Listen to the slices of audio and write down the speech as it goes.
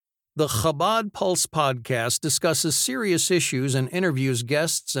The ChabadPulse podcast discusses serious issues and interviews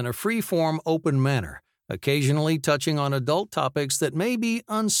guests in a free-form, open manner, occasionally touching on adult topics that may be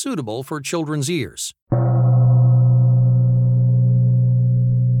unsuitable for children's ears.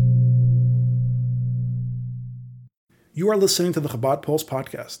 You are listening to the ChabadPulse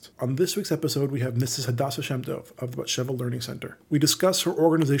podcast. On this week's episode, we have Mrs. Hadassah Shem Tov of the ChabadPulse Learning Center. We discuss her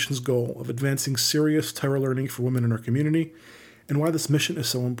organization's goal of advancing serious Torah learning for women in our community and why this mission is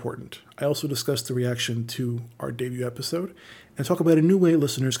so important. I also discuss the reaction to our debut episode and talk about a new way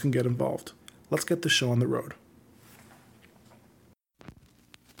listeners can get involved. Let's get the show on the road.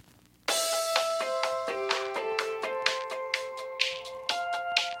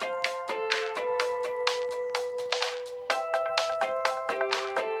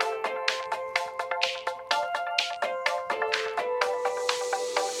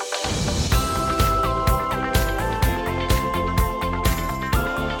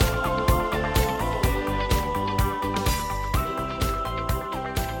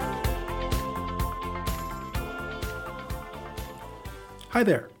 Hi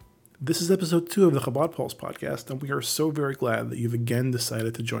there. This is episode 2 of the ChabadPulse podcast, and we are so very glad that you've again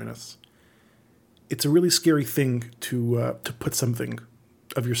decided to join us. It's a really scary thing to put something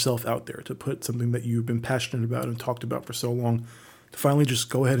of yourself out there, to put something that you've been passionate about and talked about for so long, to finally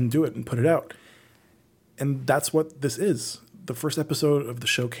just go ahead and do it and put it out. And that's what this is. The first episode of the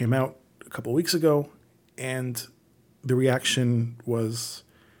show came out a couple weeks ago, and the reaction was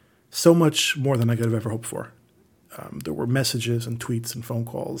so much more than I could have ever hoped for. There were messages and tweets and phone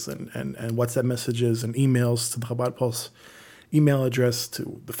calls and WhatsApp messages and emails to the ChabadPulse email address,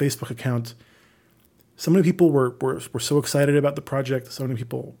 to the Facebook account. So many people were so excited about the project. So many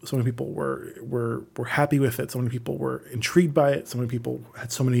people were happy with it. So many people were intrigued by it. So many people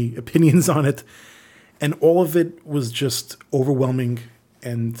had so many opinions on it, and all of it was just overwhelming.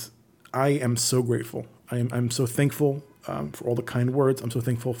 And I am so grateful. I'm so thankful for all the kind words. I'm so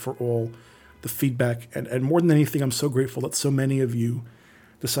thankful for all the feedback, and more than anything, I'm so grateful that so many of you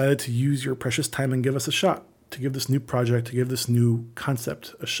decided to use your precious time and give us a shot, to give this new project, to give this new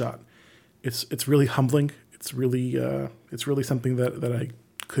concept a shot. It's really humbling. It's really something that I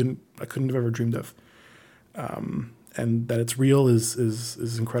couldn't have ever dreamed of, and that it's real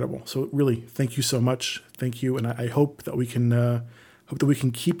is incredible. So really, thank you so much. Thank you, and I hope that we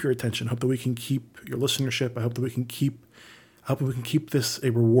can keep your attention. Hope that we can keep your listenership. I hope that we can keep this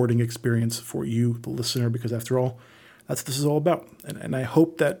a rewarding experience for you, the listener, because after all, that's what this is all about. And I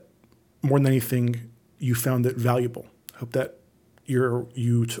hope that more than anything, you found it valuable. I hope that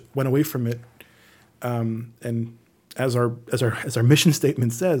you went away from it, and as our mission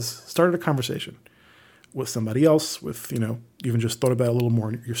statement says, started a conversation with somebody else, with even just thought about it a little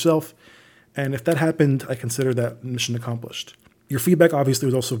more yourself. And if that happened, I consider that mission accomplished. Your feedback obviously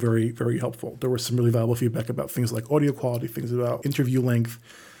was also very, very helpful. There was some really valuable feedback about things like audio quality, things about interview length,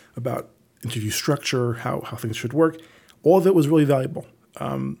 about interview structure, how things should work. All of it was really valuable.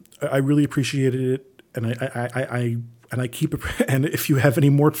 I really appreciated it, and I keep it. And if you have any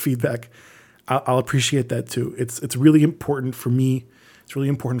more feedback, I'll appreciate that too. It's really important for me. It's really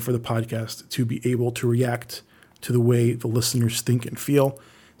important for the podcast to be able to react to the way the listeners think and feel.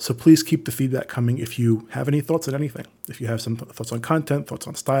 So please keep the feedback coming if you have any thoughts on anything. If you have some thoughts on content, thoughts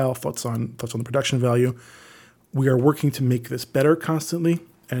on style, thoughts on the production value. We are working to make this better constantly,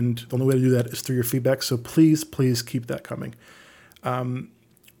 and the only way to do that is through your feedback. So please keep that coming.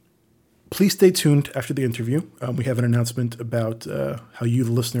 Please stay tuned after the interview. We have an announcement about how you,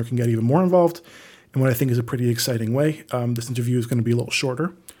 the listener, can get even more involved in what I think is a pretty exciting way. This interview is going to be a little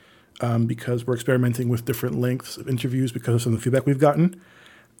shorter because we're experimenting with different lengths of interviews because of some of the feedback we've gotten.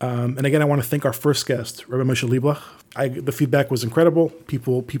 And again, I want to thank our first guest, Rabbi Moshe Liblach. The feedback was incredible.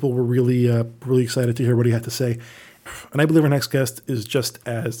 People were really excited to hear what he had to say. And I believe our next guest is just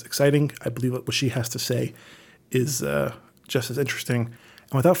as exciting. I believe what she has to say is just as interesting.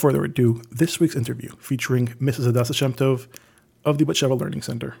 And without further ado, this week's interview featuring Mrs. Hadassah Shem Tov of the ChabadPulse Learning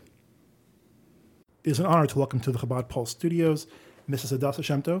Center. It is an honor to welcome to the ChabadPulse studios Mrs. Hadassah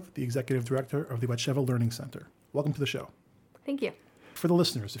Shem Tov, the Executive Director of the ChabadPulse Learning Center. Welcome to the show. Thank you. For the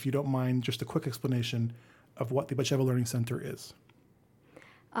listeners, if you don't mind, just a quick explanation of what the ChabadPulse Learning Center is.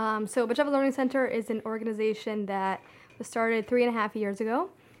 So ChabadPulse Learning Center is an organization that was started 3.5 years ago.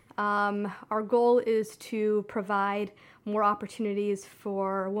 Our goal is to provide more opportunities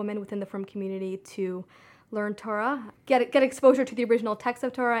for women within the frum community to learn Torah, get exposure to the original text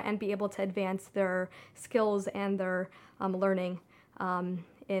of Torah, and be able to advance their skills and their learning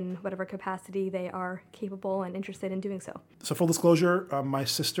in whatever capacity they are capable and interested in doing so. So full disclosure, my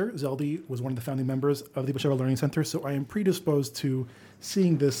sister, Zeldy, was one of the founding members of the B'Sheva Learning Center, so I am predisposed to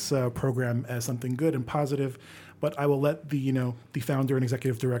seeing this program as something good and positive, but I will let the founder and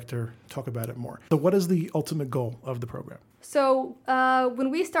executive director talk about it more. So what is the ultimate goal of the program? So when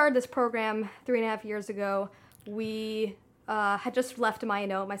we started this program 3.5 years ago, we had just left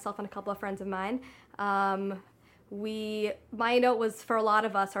Maya, myself and a couple of friends of mine. Maya was, for a lot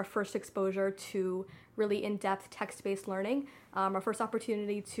of us, our first exposure to really in-depth text-based learning, our first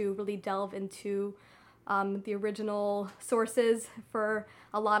opportunity to really delve into the original sources for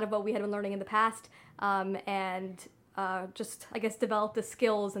a lot of what we had been learning in the past, and just, I guess, develop the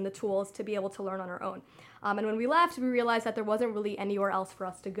skills and the tools to be able to learn on our own. And when we left, we realized that there wasn't really anywhere else for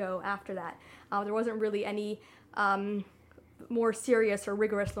us to go after that. There wasn't really any more serious or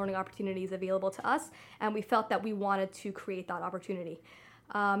rigorous learning opportunities available to us, and we felt that we wanted to create that opportunity.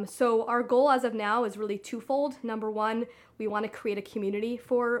 So our goal as of now is really twofold. Number one, we want to create a community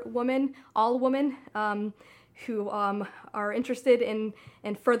for women, all women, who are interested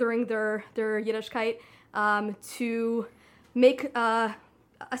in furthering their Yiddishkeit, to make a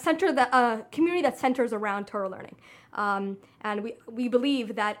community that centers around Torah learning. And we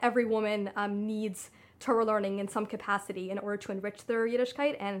believe that every woman needs Torah learning in some capacity in order to enrich their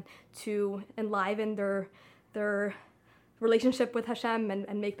Yiddishkeit and to enliven their relationship with Hashem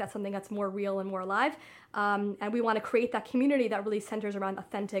and make that something that's more real and more alive. And we want to create that community that really centers around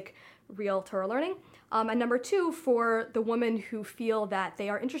authentic, real Torah learning. And number two, for the women who feel that they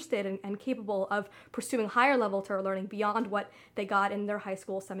are interested and capable of pursuing higher level Torah learning beyond what they got in their high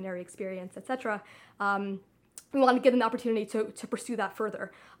school, seminary experience, etc., we want to give them the opportunity to pursue that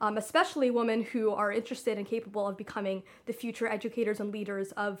further, especially women who are interested and capable of becoming the future educators and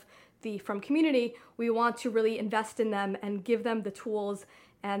leaders of the From community. We want to really invest in them and give them the tools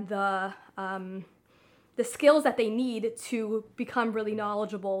and the skills that they need to become really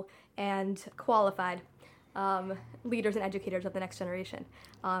knowledgeable and qualified leaders and educators of the next generation.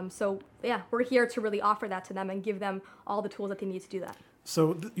 So yeah, we're here to really offer that to them and give them all the tools that they need to do that.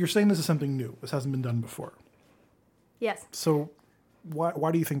 So you're saying this is something new. This hasn't been done before. Yes. So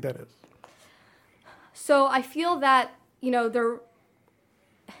why do you think that is? So I feel that,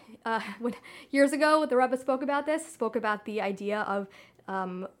 when years ago, the Rebbe spoke about the idea of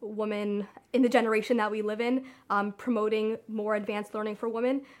women in the generation that we live in, promoting more advanced learning for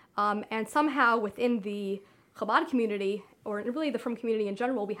women. And somehow within the Chabad community, or really the From community in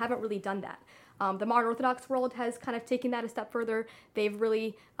general, we haven't really done that. The modern Orthodox world has kind of taken that a step further. They've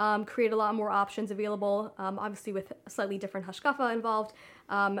really created a lot more options available, obviously with a slightly different hashkafa involved.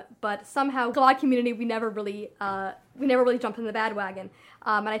 But somehow, Chabad community, we never really jumped in the bandwagon.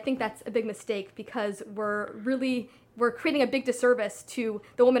 And I think that's a big mistake because we're creating a big disservice to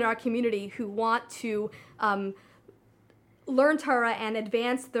the women in our community who want to learn Torah and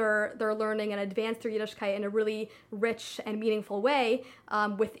advance their learning and advance their Yiddishkeit in a really rich and meaningful way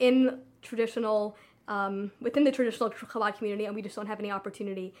within the traditional Chabad community, and we just don't have any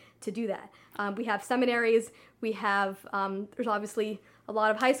opportunity to do that. We have seminaries, we have, there's obviously a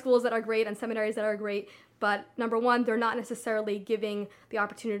lot of high schools that are great and seminaries that are great, but number one, they're not necessarily giving the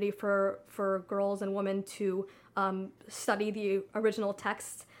opportunity for girls and women to study the original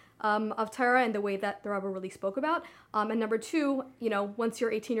texts of Torah in the way that the Rebbe really spoke about. And number two, once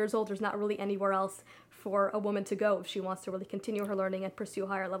you're 18 years old, there's not really anywhere else for a woman to go if she wants to really continue her learning and pursue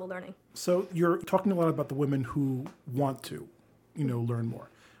higher level learning. So you're talking a lot about the women who want to, learn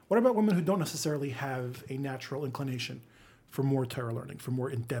more. What about women who don't necessarily have a natural inclination for more Torah learning, for more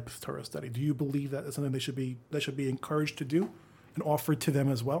in-depth Torah study? Do you believe that is something they should be encouraged to do and offered to them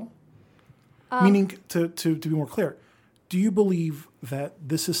as well? Meaning, to be more clear, do you believe that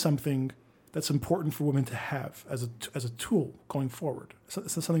this is something that's important for women to have as a tool going forward? So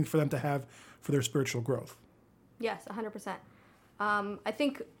it's something for them to have for their spiritual growth? Yes, 100%. I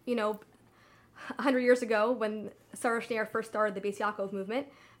think, 100 years ago when Sarah Schneer first started the Beis Yaakov movement,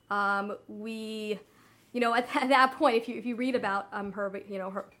 we, at that point, if you read about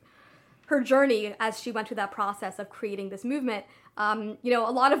her journey as she went through that process of creating this movement, a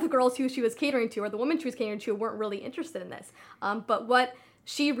lot of the girls who she was catering to, or the women she was catering to, weren't really interested in this. But what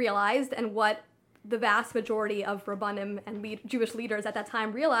she realized, and what the vast majority of Rabbanim and Jewish leaders at that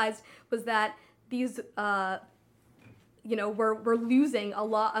time realized, was that these, we're losing a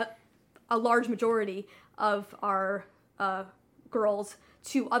large majority of our girls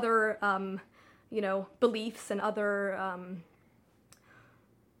to other, beliefs and other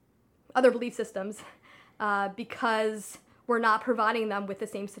belief systems, because we're not providing them with the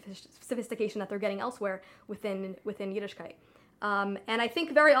same sophistication that they're getting elsewhere within Yiddishkeit. And I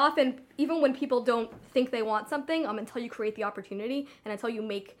think very often, even when people don't think they want something, until you create the opportunity and until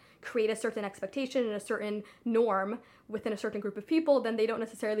you create a certain expectation and a certain norm within a certain group of people, then they don't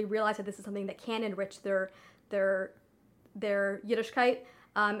necessarily realize that this is something that can enrich their Yiddishkeit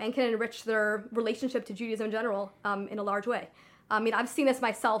and can enrich their relationship to Judaism in general in a large way. I mean, I've seen this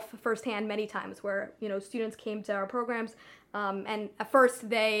myself firsthand many times where, students came to our programs and at first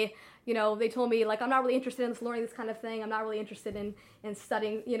they told me, like, I'm not really interested in learning this kind of thing. I'm not really interested in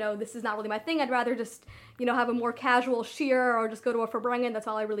studying, this is not really my thing. I'd rather just, have a more casual shiur or just go to a farbrengen. That's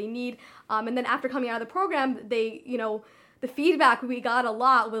all I really need. And then after coming out of the program, they, the feedback we got a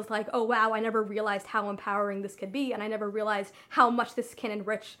lot was like, oh, wow, I never realized how empowering this could be. And I never realized how much this can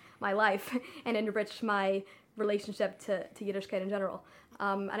enrich my life and enrich my relationship to Yiddishkeit in general.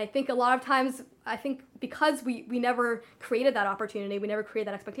 And I think a lot of times, because we never created that opportunity, we never created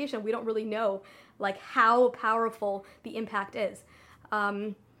that expectation, we don't really know like how powerful the impact is.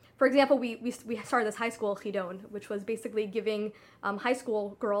 For example, we started this high school chidon, which was basically giving high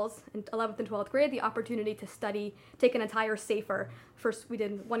school girls in 11th and 12th grade the opportunity to take an entire sefer. First, we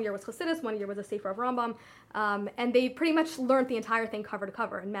did 1 year was Chassidus, 1 year was a sefer of Rambam, and they pretty much learned the entire thing cover to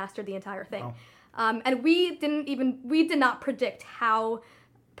cover and mastered the entire thing. Wow. And we did not predict how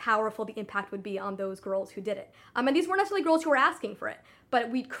powerful the impact would be on those girls who did it. And these weren't necessarily girls who were asking for it, but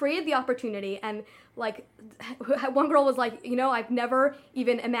we created the opportunity. And like one girl was like, I've never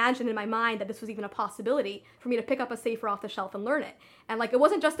even imagined in my mind that this was even a possibility for me to pick up a sefer off the shelf and learn it. And like, it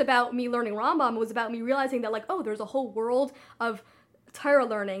wasn't just about me learning Rambam, it was about me realizing that like, oh, there's a whole world of Torah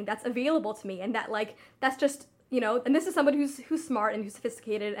learning that's available to me. And that like, that's just, and this is somebody who's smart and who's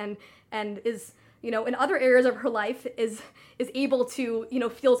sophisticated and is, in other areas of her life is able to,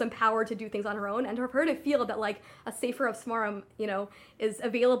 feels empowered to do things on her own, and for her to feel that like a sefer of Smarim, is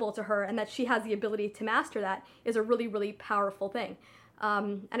available to her and that she has the ability to master that is a really, really powerful thing.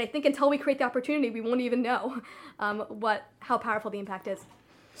 And I think until we create the opportunity, we won't even know how powerful the impact is.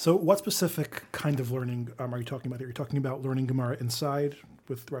 So what specific kind of learning are you talking about here? Are you talking about learning Gemara inside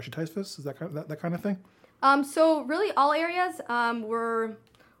with Rashi Taisvis? Is that kind of thing? So really all areas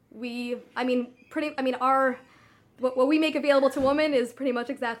what we make available to women is pretty much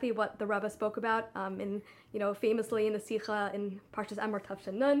exactly what the Rebbe spoke about. Famously in the Sikha in Parshas Emor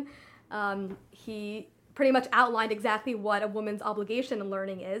Tavshin Nun, he pretty much outlined exactly what a woman's obligation in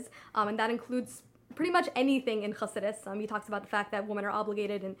learning is, and that includes pretty much anything in Chassidus. He talks about the fact that women are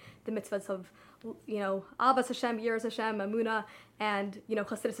obligated in the mitzvahs of, Avas Hashem, Yiras Hashem, Amunah, and,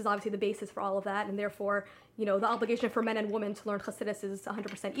 Chassidus is obviously the basis for all of that, and therefore, the obligation for men and women to learn Chassidus is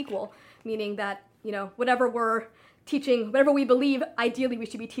 100% equal, meaning that, whatever we're teaching, whatever we believe, ideally we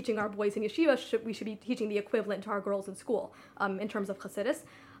should be teaching our boys in yeshiva, we should be teaching the equivalent to our girls in school, in terms of Chassidus.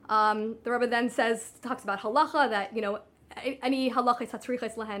 The Rebbe then talks about halacha, that, any halacha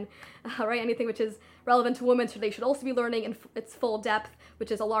tatzriches lahen, right? Anything which is relevant to women, so they should also be learning in its full depth,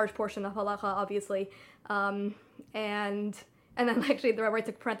 which is a large portion of halacha, obviously. And then actually the Rebbe writes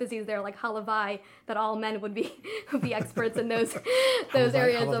a parentheses there, like halavai, that all men would be experts in those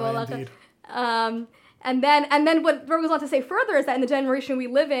areas of halacha. And then what Rebbe goes on to say further is that in the generation we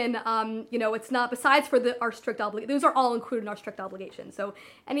live in, it's not, besides for our strict obligations, those are all included in our strict obligations. So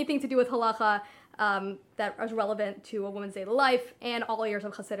anything to do with halacha that is relevant to a woman's daily life and all areas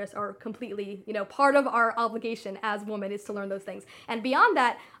of Chassidus are completely, part of our obligation as women is to learn those things. And beyond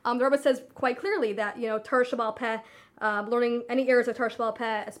that, the Rebbe says quite clearly that, Torah Shabbal Peh, learning any areas of Torah Shabbal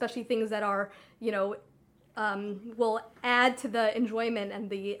Peh, especially things that are, will add to the enjoyment and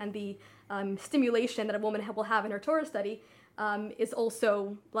the stimulation that a woman will have in her Torah study, is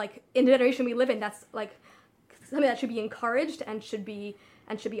also, like, in the generation we live in, that's like something that should be encouraged and should be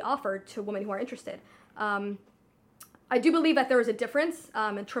offered to women who are interested. I do believe that there is a difference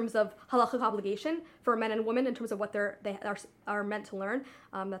in terms of halachic obligation for men and women in terms of what they are meant to learn.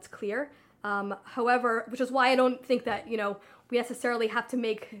 That's clear. However, which is why I don't think that, we necessarily have to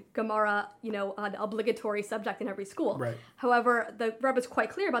make Gemara, an obligatory subject in every school. Right. However, the Rebbe is quite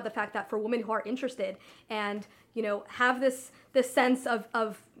clear about the fact that for women who are interested and, have this sense of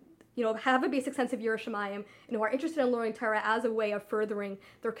have a basic sense of Yiras Shamayim and who are interested in learning Torah as a way of furthering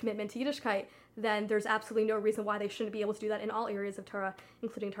their commitment to Yiddishkeit, then there's absolutely no reason why they shouldn't be able to do that in all areas of Torah,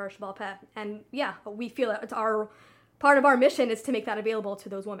 including Torah Shabbal Peh. And yeah, we feel that it's part of our mission is to make that available to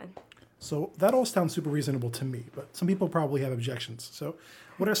those women. So that all sounds super reasonable to me, but some people probably have objections. So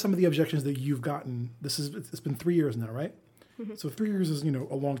what are some of the objections that you've gotten? It's been 3 years now, right? Mm-hmm. So 3 years is, a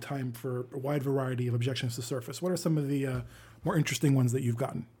long time for a wide variety of objections to surface. What are some of the more interesting ones that you've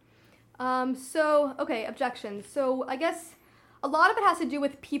gotten? Objections. So I guess A lot of it has to do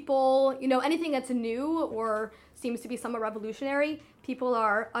with people, anything that's new or seems to be somewhat revolutionary, people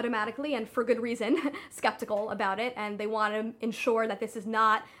are automatically, and for good reason, skeptical about it, and they want to ensure that this is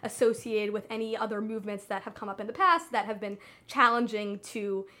not associated with any other movements that have come up in the past that have been challenging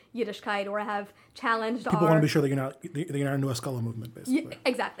to Yiddishkeit or have challenged People want to be sure that you're not a New Haskalah movement, basically. Yeah,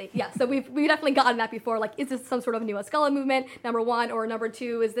 exactly, yeah. So we've definitely gotten that before, like, is this some sort of New Haskalah movement, number one, or number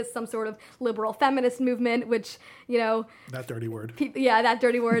two, is this some sort of liberal feminist movement, which, That dirty word. That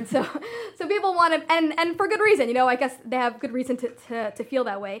dirty word. So people want to, and for good reason, I guess they have good reason to feel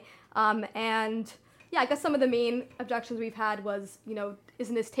that way. And yeah, I guess some of the main objections we've had was,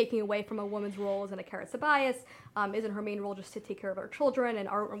 isn't this taking away from a woman's role as an Akarat Sabayis? Isn't her main role just to take care of our children? And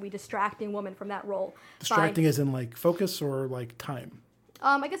aren't we distracting women from that role? Distracting as in like focus or like time?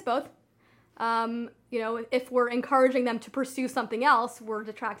 I guess both. If we're encouraging them to pursue something else, we're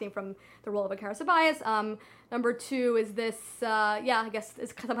detracting from the role of Akarat Sabayis. Number two is this, I guess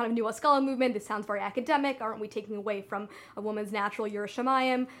it's some kind of New Haskalah movement. This sounds very academic. Aren't we taking away from a woman's natural Yiras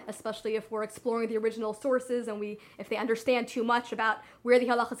Shamayim, especially if we're exploring the original sources and if they understand too much about where the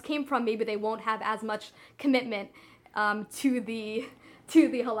halachas came from, maybe they won't have as much commitment to the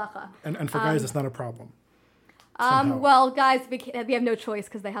halacha. And for guys, it's not a problem. Well, guys, we have no choice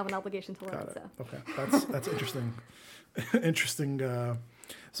because they have an obligation to learn. Got it. So. Okay, that's interesting. Interesting.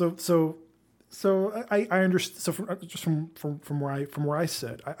 So I understand. So just from where I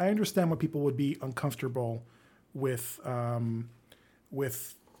sit, I understand why people would be uncomfortable with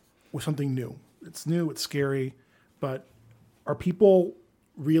something new. It's new. It's scary. But are people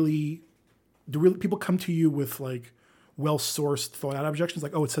really? Do people come to you with like well-sourced, thought-out objections?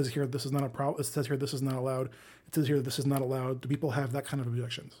 Like, oh, it says here this is not a problem. It says here this is not allowed. It says here this is not allowed. Do people have that kind of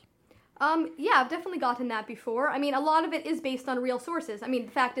objections? Yeah, I've definitely gotten that before. I mean, a lot of it is based on real sources. I mean,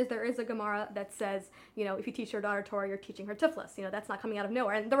 the fact is there is a Gemara that says, if you teach your daughter Torah, you're teaching her Tiflis. That's not coming out of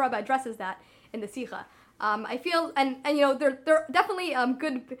nowhere. And the Rabbi addresses that in the Sikha. I feel, and they're definitely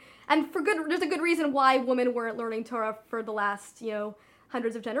good, and for good, there's a good reason why women weren't learning Torah for the last,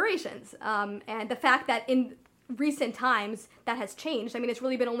 hundreds of generations. And the fact that in recent times that has changed. I mean, it's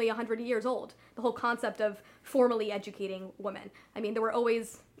really been only 100 years old, the whole concept of formally educating women. I mean, there were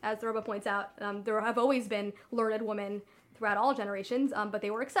always, as the Rebbe points out, there have always been learned women throughout all generations, but they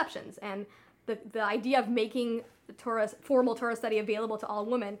were exceptions. And the idea of making formal Torah study available to all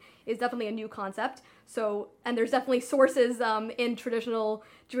women is definitely a new concept. So, and there's definitely sources in traditional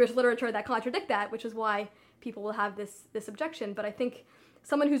Jewish literature that contradict that, which is why people will have this objection. But I think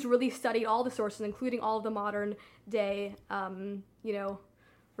someone who's really studied all the sources, including all of the modern day,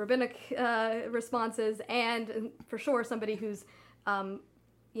 rabbinic responses, and for sure somebody who's,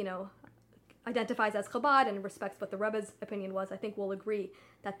 identifies as Chabad and respects what the Rebbe's opinion was, I think will agree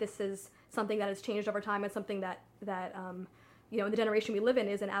that this is something that has changed over time and something that in the generation we live in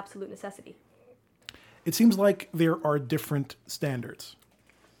is an absolute necessity. It seems like there are different standards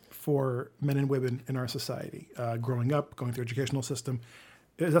for men and women in our society, growing up, going through the educational system.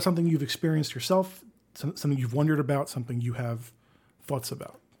 Is that something you've experienced yourself, something you've wondered about, something you have thoughts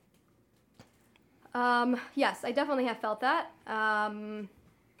about? Yes, I definitely have felt that.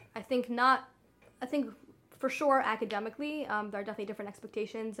 I think for sure academically, there are definitely different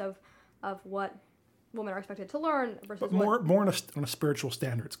expectations of what women are expected to learn versus but more on a spiritual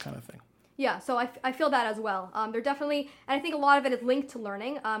standards kind of thing. Yeah, so I feel that as well. They're definitely, and I think a lot of it is linked to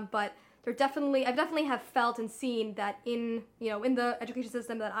learning, but I've definitely have felt and seen that in the education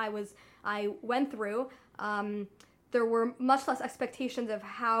system that I went through, there were much less expectations of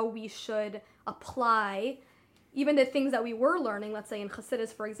how we should apply even the things that we were learning. Let's say in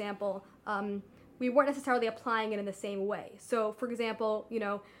Chassidus, for example, we weren't necessarily applying it in the same way. So, for example,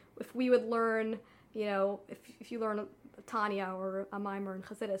 if we would learn, if you learn Tanya or a Maimer in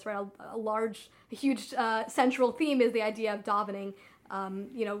Chassidus, right? A huge central theme is the idea of davening.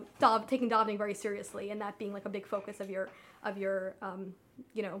 Taking davening very seriously, and that being like a big focus of your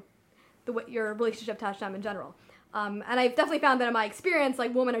your relationship to Hashem in general. And I've definitely found that in my experience,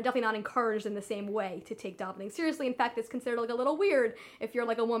 like, women are definitely not encouraged in the same way to take davening seriously. In fact, it's considered like a little weird if you're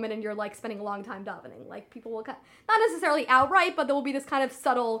like a woman and you're like spending a long time davening. Like, people will not necessarily outright, but there will be this kind of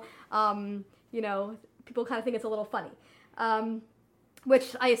subtle, people kind of think it's a little funny.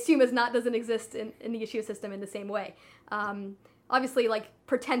 Which I assume doesn't exist in the yeshiva system in the same way. Obviously, like,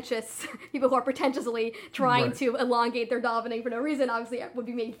 pretentious people who are pretentiously trying to elongate their davening for no reason, obviously would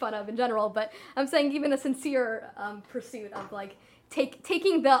be made fun of in general. But I'm saying even a sincere pursuit of like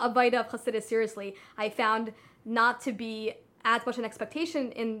taking the Avodah of Chassidus seriously, I found not to be as much an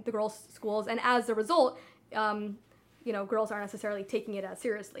expectation in the girls' schools, and as a result, girls aren't necessarily taking it as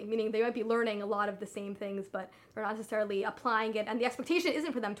seriously, meaning they might be learning a lot of the same things, but they're not necessarily applying it, and the expectation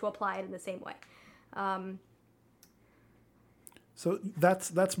isn't for them to apply it in the same way. So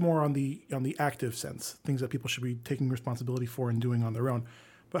that's more on the active sense, things that people should be taking responsibility for and doing on their own.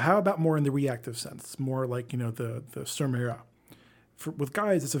 But how about more in the reactive sense, more like the surmeira? With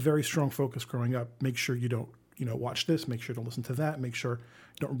guys, it's a very strong focus growing up. Make sure you don't watch this. Make sure you don't listen to that. Make sure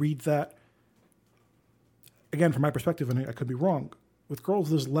you don't read that. Again, from my perspective, and I could be wrong, with girls,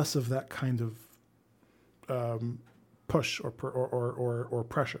 there's less of that kind of push or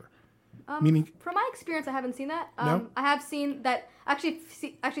pressure. Meaning, from my experience, I haven't seen that. No? I have seen that. Actually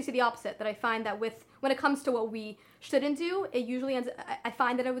see the opposite. That I find that when it comes to what we shouldn't do, it usually ends. I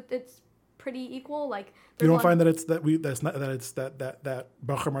find that it's pretty equal. Like you don't find that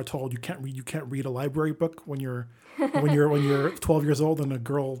Bachar are told you can't read a library book when you're 12 years old, and a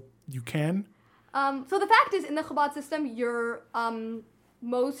girl you can. So the fact is, in the Chabad system, your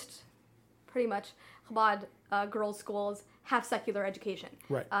most pretty much Chabad girls' schools have secular education,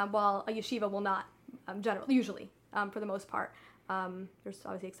 right? While a yeshiva will not, usually, for the most part. There's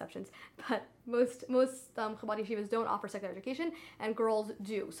obviously exceptions, but most Chabad yeshivas don't offer secular education, and girls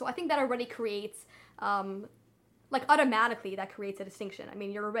do. So I think that already creates, automatically that creates a distinction. I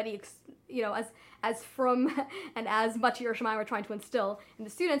mean, you're already, as from and as much Yiras Shamayim we're trying to instill in the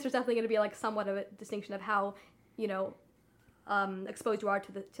students, there's definitely going to be somewhat of a distinction of how, exposed you are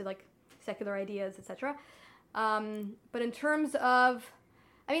to secular ideas, etc. But in terms of,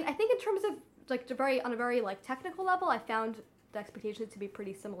 I think in terms of on a very technical level, I found the expectations to be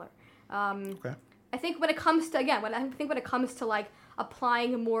pretty similar. Okay. I think when it comes to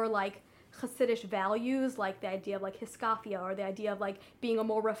applying more Hasidic values, like the idea of hiskafia, or the idea of being a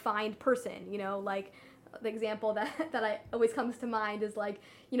more refined person, the example that I always comes to mind is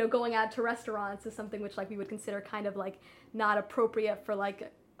going out to restaurants is something which we would consider kind of not appropriate for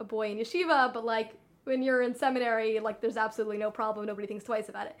a boy in yeshiva, but when you're in seminary, there's absolutely no problem. Nobody thinks twice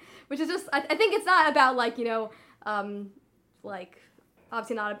about it. Which is just, I think it's not about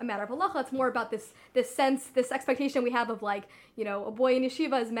obviously not a matter of halacha. It's more about this sense, this expectation we have of a boy in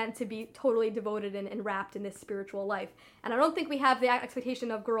yeshiva is meant to be totally devoted and wrapped in this spiritual life. And I don't think we have the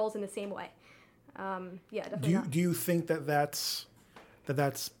expectation of girls in the same way. Definitely not. Do you think that's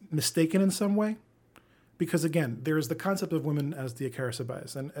mistaken in some way? Because again, there is the concept of women as the Akaris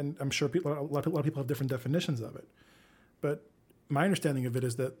Abayis, and I'm sure a lot of people have different definitions of it. But my understanding of it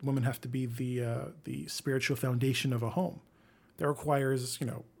is that women have to be the spiritual foundation of a home. That requires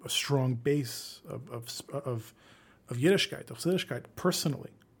a strong base of Yiddishkeit, of Yiddishkeit,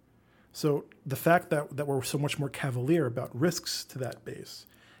 personally. So the fact that we're so much more cavalier about risks to that base,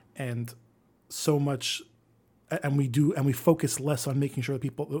 and so much, and we focus less on making sure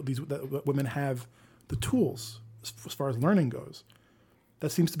that women have the tools as far as learning goes,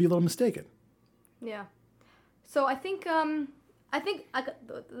 that seems to be a little mistaken. Yeah. So I think the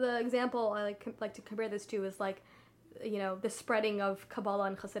example I like to compare this to is the spreading of Kabbalah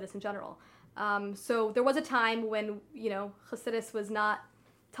and Chassidus in general. So there was a time when Chassidus was not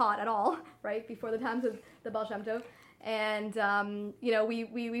taught at all, right, before the times of the Baal Shem Tov. And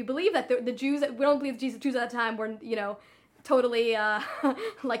we believe that the Jews, we don't believe the Jews at that time were totally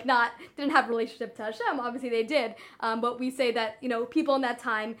didn't have a relationship to Hashem. Obviously they did, but we say that people in that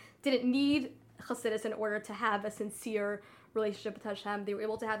time didn't need Chassidus in order to have a sincere relationship with Hashem. They were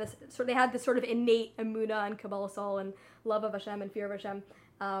able to have this they had this sort of innate emunah and Kabbalah soul and love of Hashem and fear of Hashem,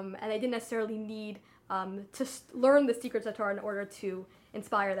 and they didn't necessarily need to learn the secrets of Torah in order to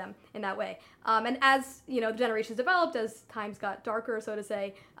inspire them in that way. And as the generations developed, as times got darker, so to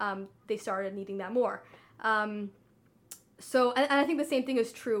say, they started needing that more. So, and I think the same thing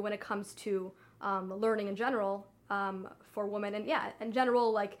is true when it comes to learning in general for women, and in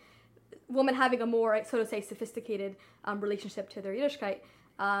general, women having a more, so to say, sophisticated relationship to their Yiddishkeit.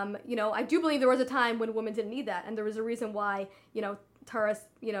 I do believe there was a time when women didn't need that, and there was a reason why Torah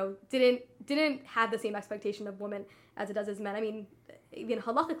didn't have the same expectation of women as it does as men. I mean, even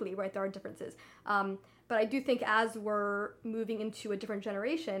halachically, right, there are differences. But I do think as we're moving into a different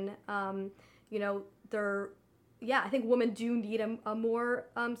generation, I think women do need a more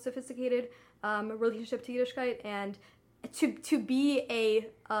sophisticated relationship to Yiddishkeit, and to be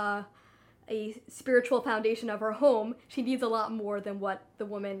a spiritual foundation of her home, she needs a lot more than what the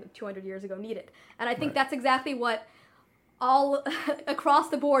woman 200 years ago needed. And I think that's exactly what all across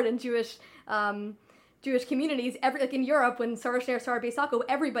the board in Jewish communities, in Europe, when Sarah Shneur, Sarah Beis Yaakov,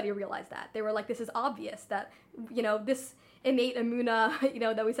 everybody realized that. They were like, this is obvious that, this innate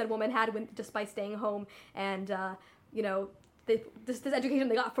emunah, that we said women had just by staying home, and, this education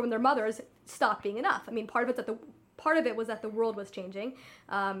they got from their mothers stopped being enough. I mean, part of part of it was that the world was changing,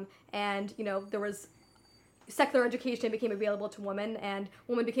 and there was secular education became available to women, and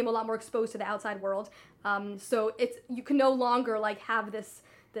women became a lot more exposed to the outside world. So you can no longer have this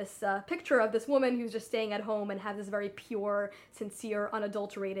picture of this woman who's just staying at home and have this very pure, sincere,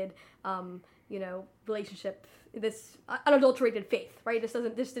 unadulterated, relationship, this unadulterated faith, right?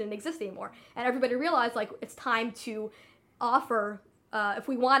 This didn't exist anymore, and everybody realized it's time to offer. If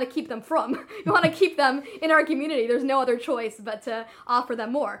we want to keep them we want to keep them in our community, there's no other choice but to offer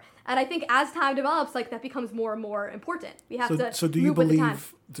them more. And I think as time develops, that becomes more and more important. We have to So do you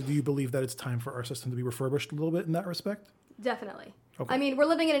believe that it's time for our system to be refurbished a little bit in that respect? Definitely. Okay. I mean, we're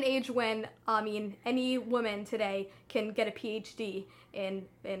living in an age when, any woman today can get a PhD in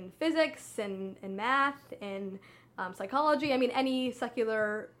physics, in math, in psychology. I mean, any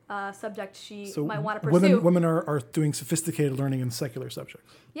secular subject she might want to pursue. Women are doing sophisticated learning in secular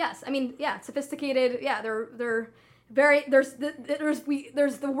subjects. Yes, I mean, sophisticated. Yeah, they're very.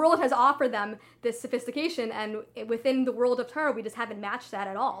 The world has offered them this sophistication, and within the world of Torah, we just haven't matched that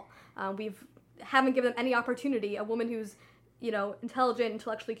at all. Haven't given them any opportunity. A woman who's intelligent,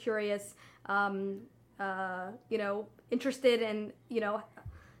 intellectually curious, interested in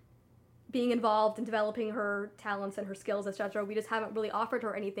being involved in developing her talents and her skills, etc. We just haven't really offered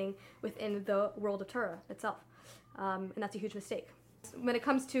her anything within the world of Torah itself, and that's a huge mistake. When it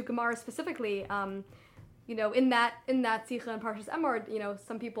comes to Gemara specifically, in that Sikha and Parshas Emor,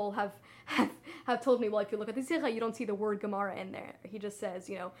 some people have told me, well, if you look at the Sikha, you don't see the word Gemara in there. He just says,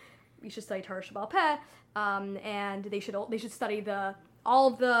 you should study Torah ChabadPulse, and they should study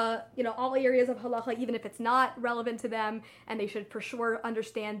all areas of halacha, even if it's not relevant to them, and they should for sure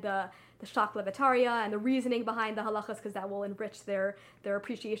understand the shakla v'tarya and the reasoning behind the halachas, because that will enrich their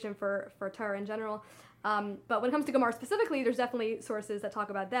appreciation for Torah in general. But when it comes to Gemara specifically, there's definitely sources that talk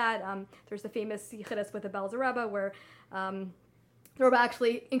about that. There's the famous Yichidus with the Belzer Rebbe, where the Rebbe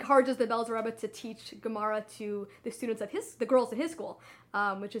actually encourages the Belzer Rebbe to teach Gemara to the students of the girls in his school,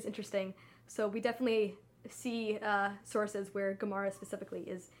 which is interesting. So we definitely see sources where Gemara specifically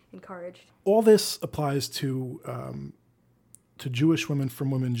is encouraged. All this applies to Jewish women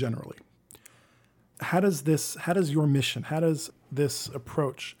from women generally. How does your mission, how does this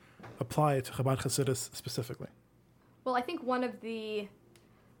approach apply to Chabad Hasidus specifically? Well, I think one of the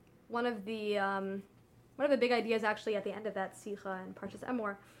big ideas actually at the end of that Sikha and Parshas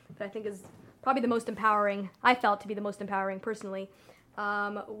Emor that I think is probably the most empowering, I felt to be the most empowering personally,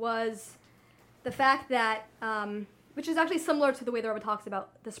 was the fact that, which is actually similar to the way the Rebbe talks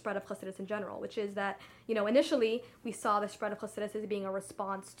about the spread of Chassidus in general, which is that, initially we saw the spread of Chassidus as being a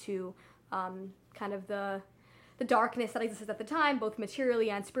response to kind of the darkness that existed at the time, both materially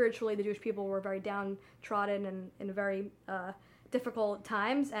and spiritually. The Jewish people were very downtrodden and in very difficult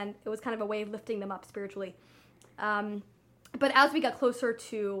times, and it was kind of a way of lifting them up spiritually. But as we got closer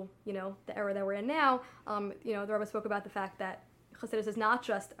to, the era that we're in now, the Rebbe spoke about the fact that Chassidus is not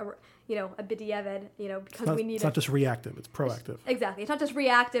just a b'diavad, because we need. It's not just reactive; it's proactive. Exactly, it's not just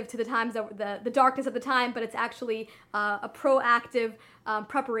reactive to the times that the darkness of the time, but it's actually a proactive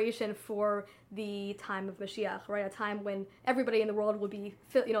preparation for the time of Mashiach, right? A time when everybody in the world will be,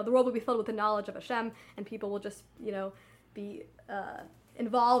 the world will be filled with the knowledge of Hashem, and people will just, be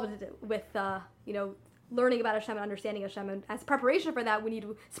involved with, learning about Hashem and understanding Hashem. And as preparation for that, we need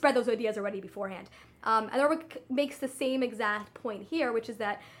to spread those ideas already beforehand. And the Rebbe makes the same exact point here, which is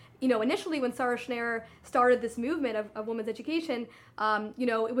that, initially when Sarah Schneer started this movement of women's education,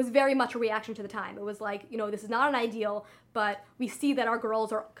 it was very much a reaction to the time. It was like, this is not an ideal, but we see that our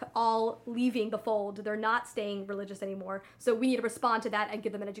girls are all leaving the fold. They're not staying religious anymore. So we need to respond to that and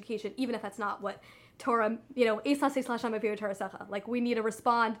give them an education, even if that's not what Torah, like we need to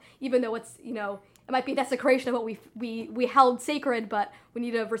respond, even though it's, it might be a desecration of what we held sacred, but we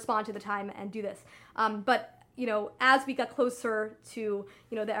need to respond to the time and do this. But as we got closer to,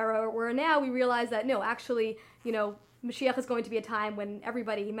 the era we're in now, we realized that no, actually, Mashiach is going to be a time when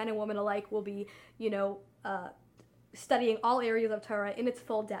everybody, men and women alike, will be, studying all areas of Torah in its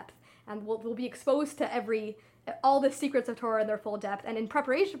full depth, and we'll be exposed to all the secrets of Torah in their full depth. And in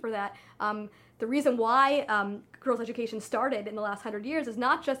preparation for that, the reason why girls' education started in the last 100 years is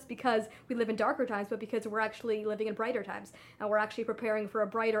not just because we live in darker times, but because we're actually living in brighter times, and we're actually preparing for a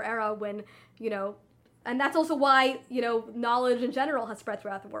brighter era when, and that's also why, knowledge in general has spread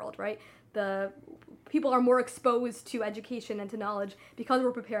throughout the world, right? The people are more exposed to education and to knowledge because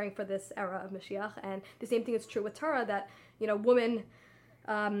we're preparing for this era of Mashiach. And the same thing is true with Torah, that, women,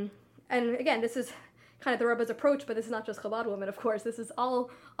 and again, this is kind of the Rebbe's approach, but this is not just Chabad women, of course. This is all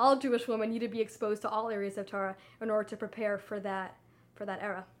Jewish women need to be exposed to all areas of Torah in order to prepare for that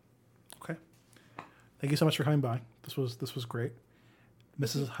era. Okay. Thank you so much for coming by. This was great.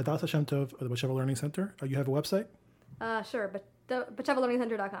 Mrs. Hadassah Shem Tov of the Bacheva Learning Center. You have a website? Sure, but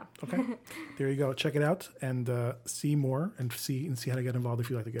BachevaLearningCenter.com. Okay. There you go. Check it out and see more and see how to get involved if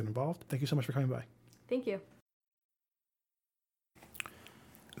you'd like to get involved. Thank you so much for coming by. Thank you.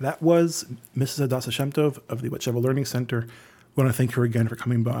 That was Mrs. Hadassah Shem Tov of the Bacheva Learning Center. We want to thank her again for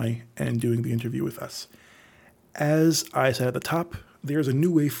coming by and doing the interview with us. As I said at the top, there's a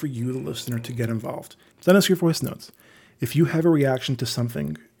new way for you, the listener, to get involved. Send us your voice notes. If you have a reaction to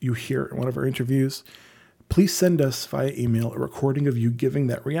something you hear in one of our interviews, please send us via email a recording of you giving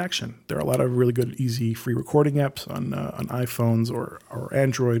that reaction. There are a lot of really good, easy, free recording apps on iPhones or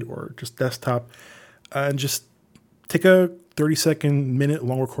Android or just desktop. And just take a 30-second,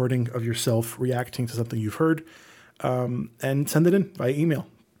 minute-long recording of yourself reacting to something you've heard and send it in via email,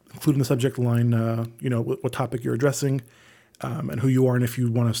 including the subject line, what topic you're addressing and who you are, and if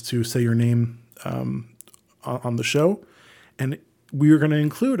you want us to say your name on the show. And we are going to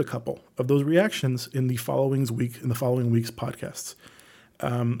include a couple of those reactions in the following week's podcasts.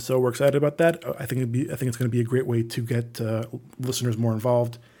 So we're excited about that. I think it's going to be a great way to get listeners more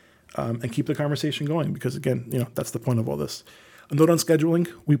involved and keep the conversation going. Because again, that's the point of all this. A note on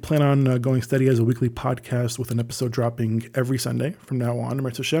scheduling: we plan on going steady as a weekly podcast with an episode dropping every Sunday from now on,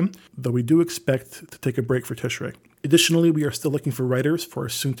 Eretz Hashem, though we do expect to take a break for Tishrei. Additionally, we are still looking for writers for our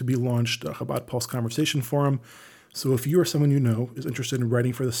soon-to-be-launched ChabadPulse conversation forum. So if you or someone you know is interested in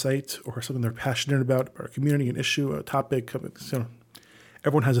writing for the site or something they're passionate about, our community, an issue, a topic,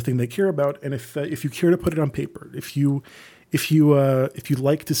 everyone has a thing they care about. And if you care to put it on paper, if you'd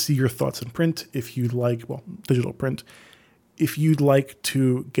like to see your thoughts in print, if you'd like, digital print, if you'd like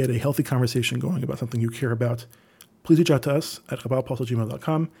to get a healthy conversation going about something you care about, please reach out to us at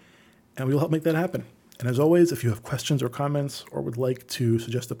ChabadPulse@gmail.com, and we will help make that happen. And as always, if you have questions or comments or would like to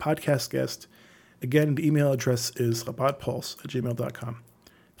suggest a podcast guest, again, the email address is ChabadPulse@gmail.com.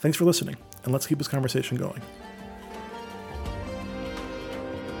 Thanks for listening, and let's keep this conversation going.